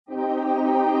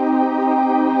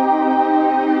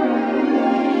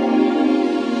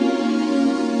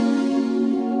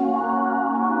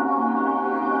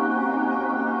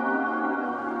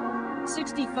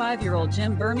65-year-old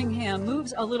Jim Birmingham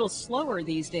moves a little slower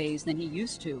these days than he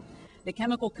used to. The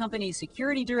chemical company's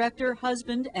security director,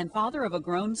 husband, and father of a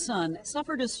grown son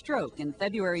suffered a stroke in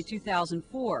February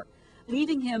 2004,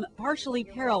 leaving him partially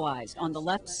paralyzed on the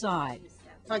left side.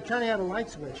 It's like turning out a light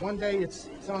switch. One day it's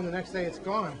on, the next day it's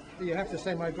gone. You have to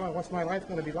say, my God, what's my life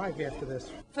going to be like after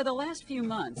this? For the last few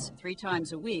months, 3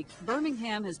 times a week,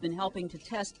 Birmingham has been helping to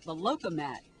test the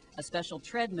Locomat, a special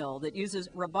treadmill that uses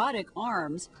robotic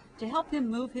arms to help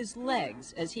him move his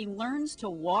legs as he learns to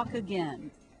walk again.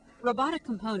 Robotic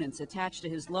components attach to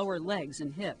his lower legs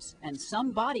and hips, and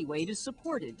some body weight is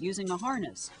supported using a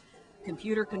harness.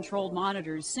 Computer-controlled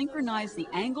monitors synchronize the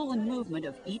angle and movement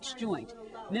of each joint,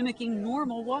 mimicking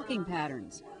normal walking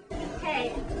patterns.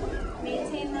 Okay,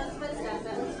 maintain those footsteps,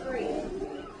 that looks great.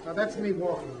 Now that's me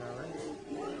walking now, right?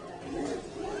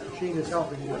 The machine is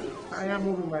helping me. I am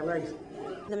moving my legs.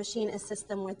 The machine assists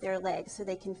them with their legs so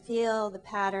they can feel the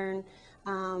pattern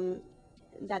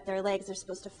that their legs are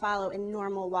supposed to follow in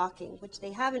normal walking, which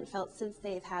they haven't felt since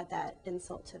they've had that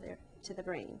insult to the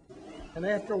brain. And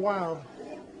after a while,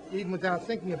 even without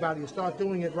thinking about it, you start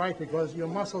doing it right because your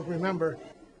muscles remember.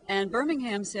 And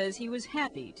Birmingham says he was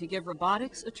happy to give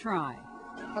robotics a try.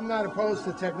 I'm not opposed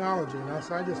to technology,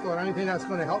 so I just thought anything that's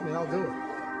going to help me, I'll do it.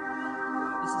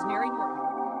 This is Mary Norton.